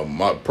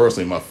moment.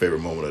 Personally, my favorite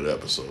moment of the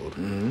episode.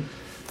 Mm-hmm.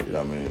 You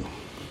know what I mean?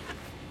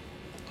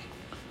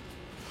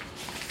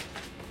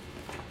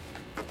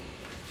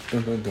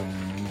 Dun, dun,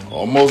 dun.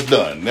 Almost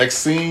done. Next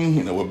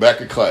scene, we're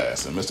back at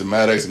class, and Mr.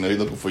 Maddox, he's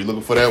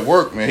looking for that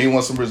work, man. He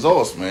wants some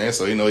results, man.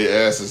 So he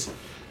asks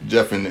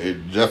Jeff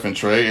and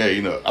Trey. Hey,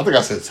 I think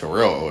I said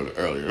Terrell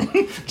earlier.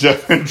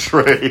 Jeff and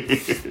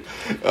Trey,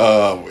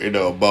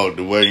 about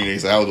the wedding. He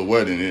said, "How was the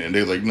wedding?" And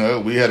they was like, "No,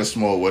 we had a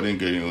small wedding,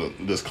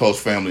 just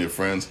close family and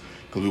friends."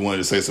 Because we wanted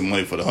to save some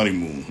money for the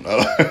honeymoon. I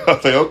was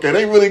like, okay,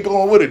 they really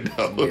going with it,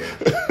 though.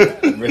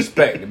 Yeah.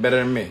 Respect. They're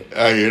better than me.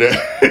 I hear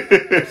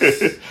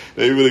that.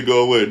 They really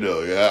going with it,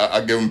 though. Yeah,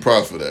 I give them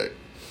props for that.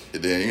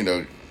 And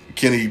then,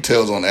 Kenny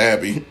tells on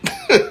Abby.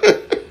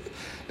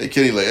 And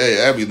Kenny like,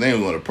 hey, Abby's name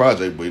was on the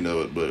project, but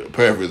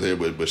paraphrase here,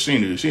 but she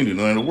knew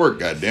none of the work,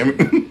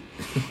 goddammit.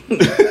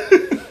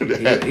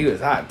 He was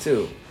hot,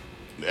 too.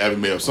 Abby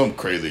made up some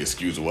crazy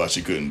excuse of why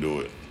she couldn't do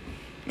it.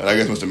 And I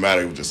guess Mr.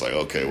 Maddox was just like,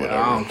 okay, whatever.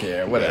 I don't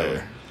care, whatever.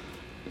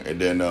 Yeah. And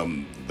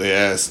then they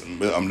asked,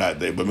 but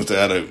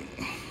Mr.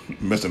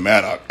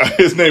 Maddox,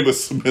 his name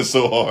has been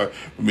so hard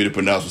for me to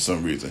pronounce for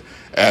some reason,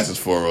 asks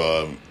for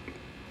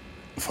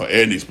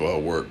Andy's for her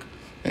work.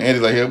 And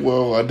Andy's like, yeah,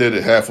 well, I did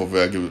it half of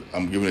it.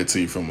 I'm giving it to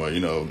you from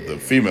the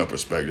female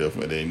perspective.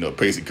 And then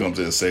Pacey comes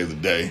in and saves the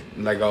day,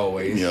 like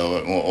always.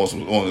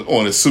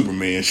 On his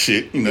Superman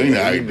shit. You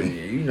know how he do.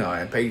 You know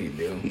how Pacey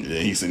do. Yeah,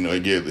 he said,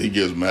 he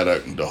gives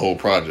Maddox the whole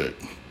project.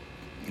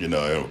 And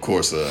of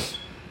course,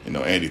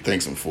 Andy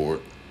thanks him for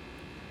it.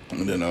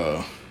 And then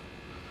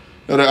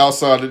they're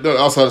outside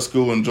of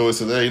school, and Joy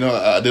says, hey,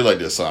 I did like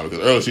the assignment,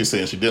 because earlier she's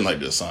saying she didn't like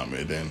the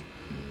assignment. And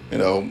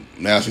then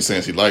now she's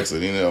saying she likes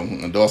it,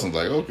 and Dawson's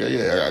like, okay,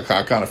 yeah,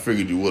 I kind of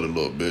figured you would a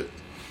little bit.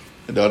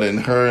 And then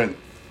her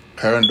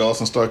and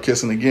Dawson start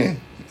kissing again.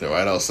 They're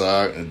right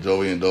outside, and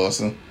Joey and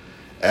Dawson.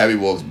 Abby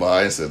walks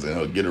by and says,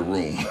 get a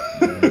room.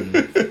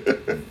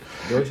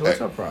 George, what's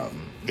her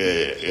problem?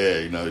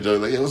 Yeah,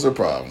 Joey's like, yeah, what's her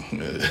problem?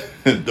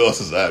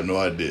 Dawson says, I have no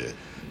idea.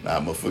 Nah,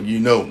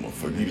 motherfucker,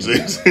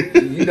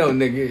 motherfucker, you know,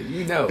 nigga,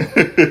 you know.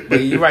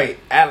 But you're right.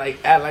 Act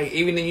like,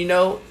 even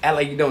if act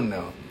like you don't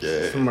know.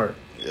 Yeah. Smart.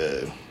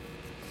 Yeah.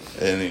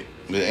 And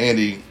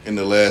Andy in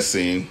the last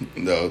scene,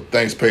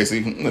 thanks Pacey.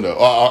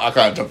 I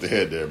kind of jumped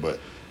ahead there, but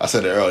I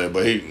said it earlier.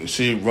 But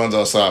she runs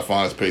outside,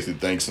 finds Pacey,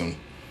 thanks him.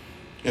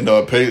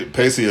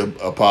 Pacey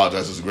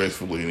apologizes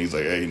gracefully, and he's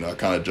like, "Hey, I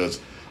kind of judged."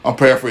 I'm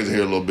paraphrasing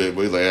here a little bit,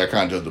 but he's like, "I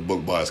kind of judged the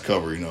book by its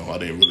cover. I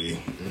didn't really,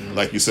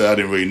 like you said, I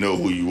didn't really know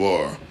who you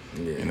are.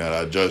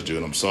 Yeah. I judged you,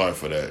 and I'm sorry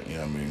for that. You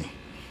know what I mean?"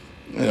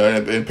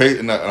 And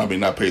Pacey,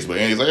 not Pacey, but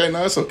Andy's like, "Hey,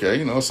 no, it's okay.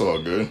 It's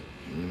all good."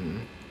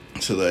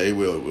 So like, hey,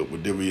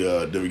 did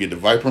we get the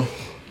Viper?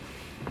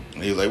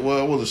 And he's like, well,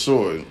 I wasn't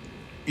sure.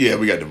 Yeah,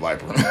 we got the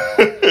Viper.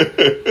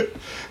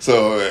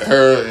 So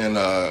her and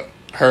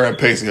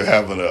Pacey are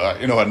having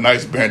a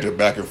nice banter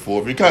back and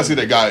forth. You kind of see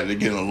that guy they're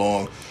getting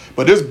along,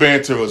 but this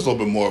banter was a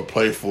little bit more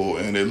playful,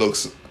 and it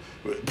looks.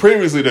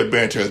 Previously, that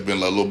banter has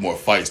been like a little more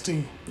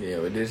feisty. Yeah,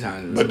 but this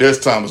time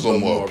it's a little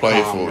more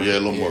playful. Calmer. Yeah,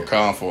 a little more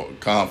calmful,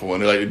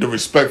 and like the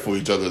respect for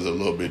each other is a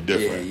little bit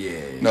different.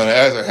 Yeah. Now,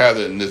 as they have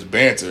it in this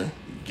banter,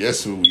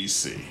 guess who we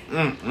see?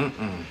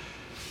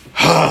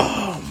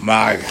 Oh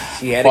my God!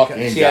 She had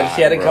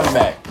to come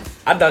back.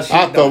 I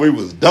thought we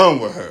was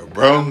done with her,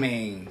 bro. I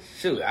mean,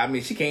 shoot.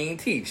 She can't even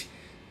teach.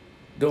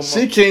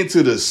 She came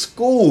to the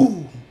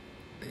school.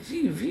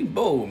 She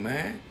bold,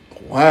 man.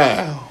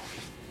 Wow.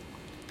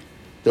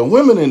 The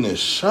women in this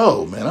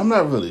show, man, I'm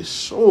not really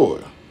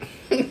sure.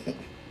 The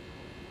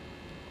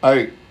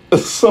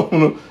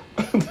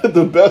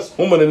best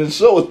woman in the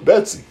show is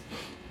Betsy.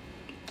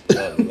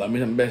 Let me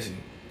tell Betsy.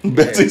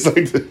 Betsy's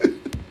like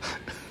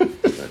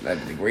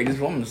the greatest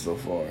woman so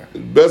far.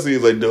 Betsy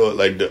is like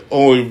the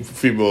only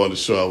female on the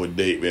show I would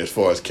date, man, as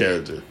far as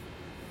character.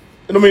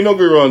 And I mean, don't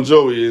get me wrong,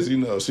 Joey is,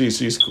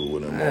 she's cool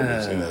with her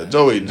moments.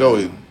 Joey,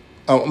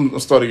 I'm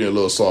starting to get a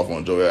little soft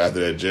on Joey after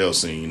that jail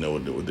scene,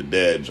 with the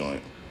dad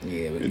joint.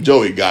 Yeah, but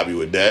Joey got me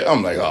with that.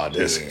 I'm like, oh,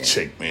 this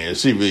chick, man,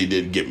 she really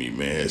didn't get me,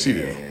 man. She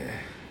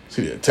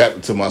didn't tap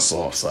into my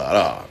soft side.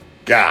 Oh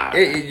God.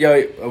 We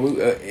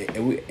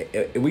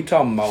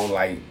talking about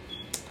like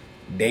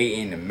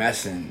dating and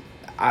messing.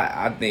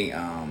 I think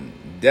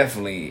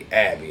definitely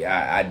Abby.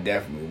 I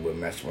definitely would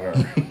mess with her.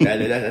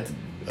 That's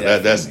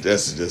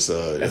just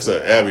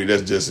Abby.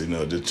 That's just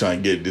just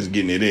trying to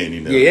getting it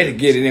in. Yeah, to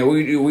get it in.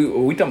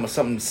 We talking about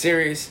something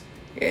serious.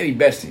 Abby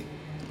Bestie.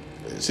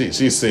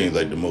 She seems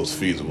like the most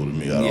feasible to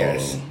me out of all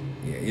of them.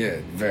 Yeah,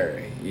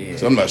 very. Yeah.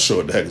 So I'm not sure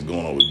what the heck is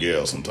going on with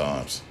Gail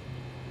sometimes.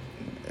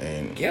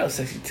 And Gail's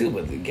sexy too,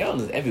 but the Gail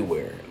is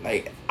everywhere.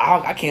 Like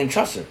I can't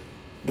trust her.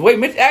 The way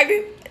Mitch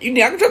acted, you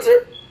think I can trust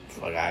her?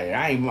 Fuck,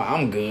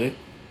 I'm good.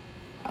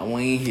 I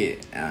ain't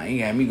hit. He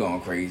had me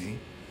going crazy.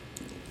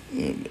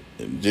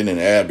 Jen and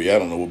Abby, I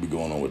don't know what be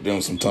going on with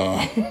them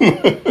sometime.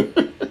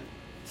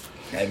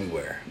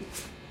 Everywhere.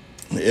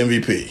 The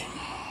MVP.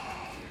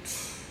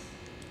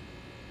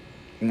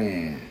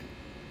 Man,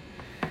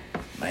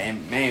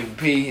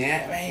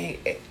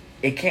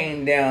 it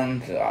came down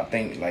to, I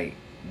think, like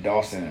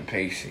Dawson and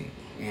Pacey.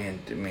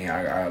 And to me,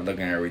 I look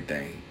at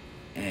everything,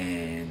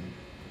 and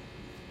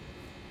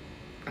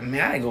I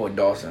didn't go with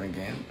Dawson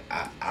again.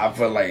 I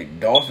feel like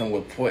Dawson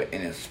was put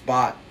in a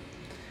spot.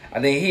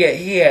 I think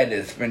he had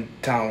to spend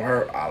time with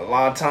her, a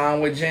lot of time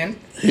with Jen.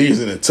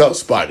 He's in a tough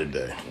spot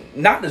today.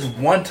 Not just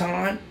one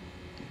time.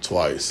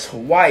 Twice.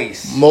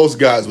 Most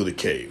guys would have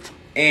caved.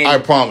 And I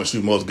promise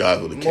you, most guys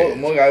would have caved.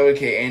 Most guys would have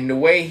caved. And the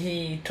way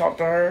he talked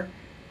to her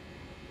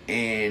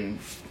and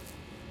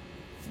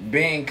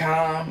being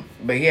calm,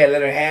 but he had to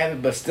let her have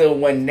it, but still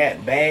wasn't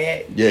that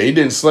bad. Yeah, he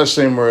didn't slut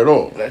shame her at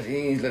all.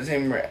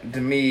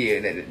 To me,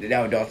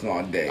 that was Dawson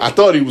all day. I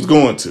thought he was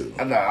going to.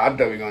 I thought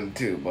he was going to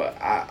too,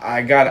 but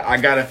I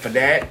got it for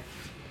that.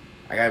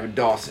 I got it for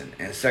Dawson.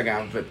 And second,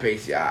 I put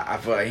Pacey. I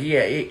feel like he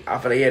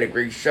had a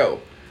great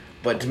show,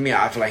 but to me,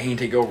 I feel like he didn't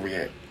take over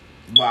yet.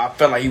 But I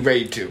felt like he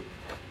ready to.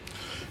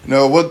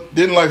 No,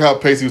 didn't like how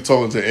Pacey was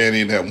talking to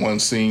Annie in that one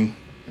scene.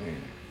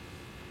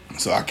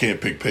 So I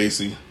can't pick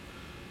Pacey.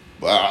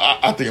 But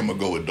I think I'm going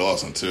to go with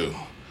Dawson, too.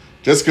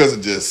 Just because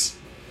this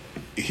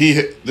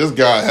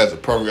guy has a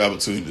perfect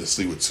opportunity to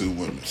sleep with two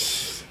women.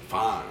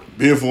 Fine.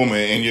 Beautiful woman,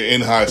 and you're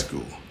in high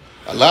school.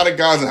 A lot of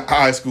guys in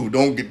high school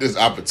don't get this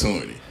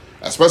opportunity.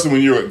 Especially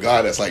when you're a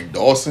guy that's like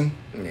Dawson.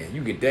 Yeah,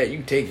 you get that.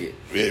 You take it.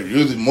 Yeah,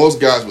 usually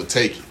most guys would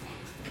take it.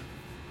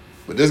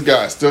 But this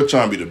guy is still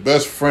trying to be the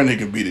best friend he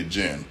can be to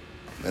Jen.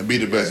 And be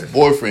the best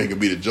boyfriend he can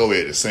be to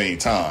Joey at the same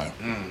time.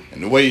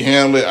 And the way he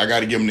handled it, I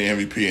got to give him the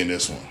MVP in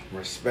this one.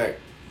 Respect.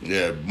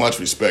 Yeah, much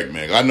respect,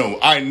 man. I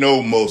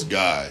know most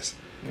guys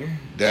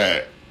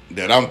that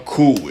I'm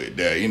cool with.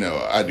 That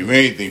I do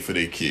anything for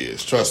their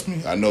kids. Trust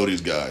me, I know these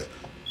guys.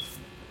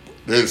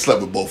 They slept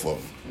with both of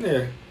them.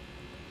 Yeah.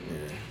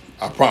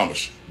 I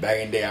promise you. Back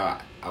in the day, I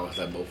was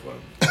like both of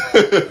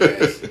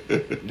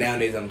them.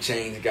 Nowadays, I'm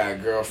changed. Got a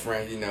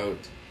girlfriend.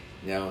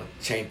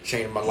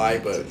 Changed my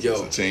life. But it's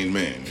a changed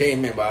man.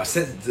 Changed man. But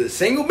since the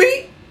single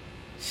me,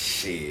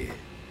 shit,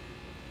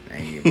 I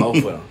ain't get both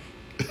of them.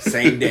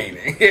 Same day,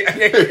 man.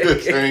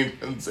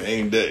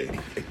 same day.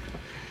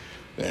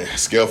 Man,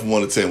 scale from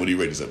 1 to 10, what do you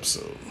rate this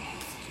episode?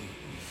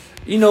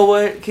 You know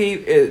what,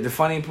 Keith? The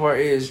funny part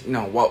is,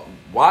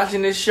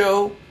 watching this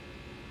show,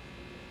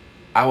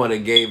 I would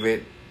have gave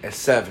it a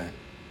 7.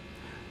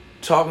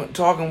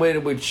 Talking with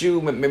it with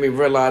you made me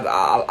realize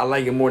I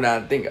like it more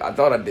than I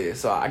thought I did.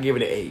 So I give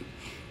it an 8.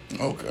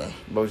 Okay.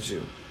 About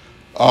you?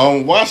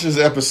 Watch this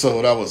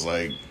episode. I was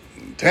like,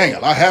 dang, a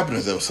lot happened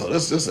in this episode.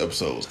 This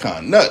episode was kind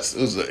of nuts.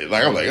 It was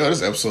like I was like, oh,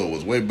 this episode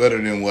was way better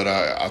than what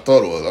I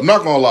thought it was. I'm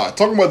not gonna lie.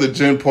 Talking about the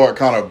Jen part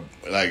kind of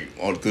like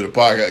through the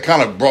podcast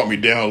kind of brought me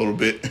down a little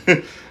bit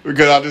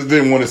because I just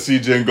didn't want to see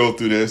Jen go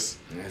through this.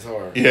 It's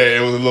hard. Yeah,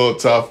 it was a little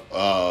tough.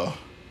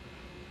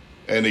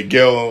 And the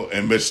Gail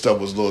and Mitch stuff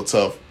was a little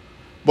tough.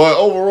 But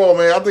overall,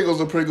 man, I think it was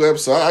a pretty good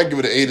episode. I give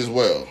it an 8 as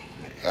well.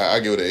 I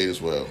give it an 8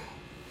 as well.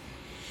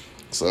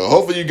 So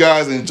hopefully you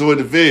guys enjoyed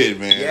the vid,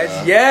 man.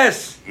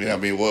 Yes. Yeah, I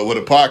mean, with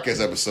a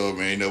podcast episode,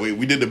 man, you know,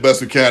 we did the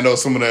best we can. I know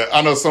some of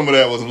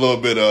that was a little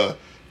bit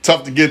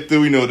tough to get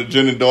through, you know, the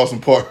Jen and Dawson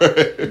part.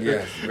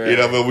 Yes, you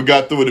know, but we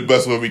got through it the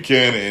best way we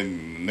can,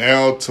 and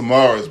now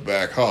Tamara's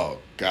back. Oh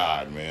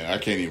God, man, I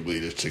can't even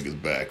believe this chick is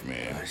back,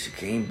 man. She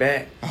came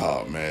back.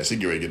 Oh man, she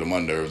get ready to get on my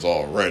nerves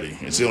already,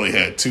 and she only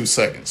had 2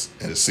 seconds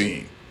in the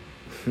scene.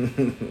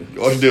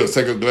 All she did was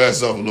take her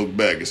glasses off and look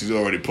back, and she's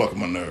already plucking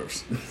my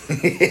nerves.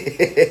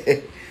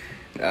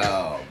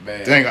 Oh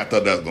man! Dang, I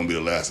thought that was gonna be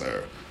the last of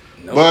her.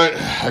 Nope. But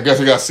I guess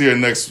we got to see her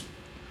next.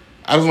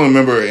 I just don't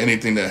remember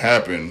anything that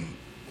happened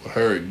with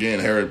her again,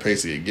 her and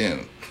Pacey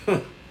again.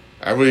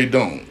 I really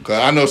don't, because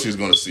I know she's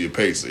going to see a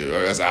Pacey.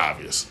 That's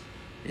obvious,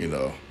 you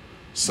know,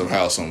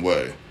 somehow, some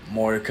way.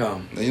 More to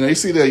come. You know, you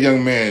see that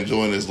young man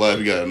enjoying his life.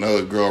 He got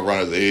another girl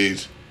around his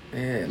age.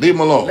 Yeah, leave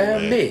him alone.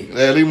 Let him be.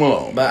 Yeah, leave him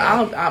alone.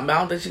 But man. I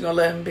don't think she's gonna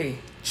let him be.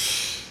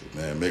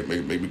 Man, make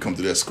me come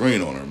through that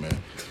screen on her, man.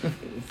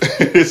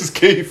 This is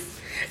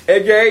Keith,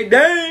 AJ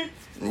Dane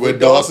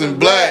with Dawson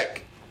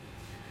Black.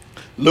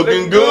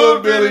 Looking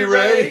good, Billy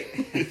Ray.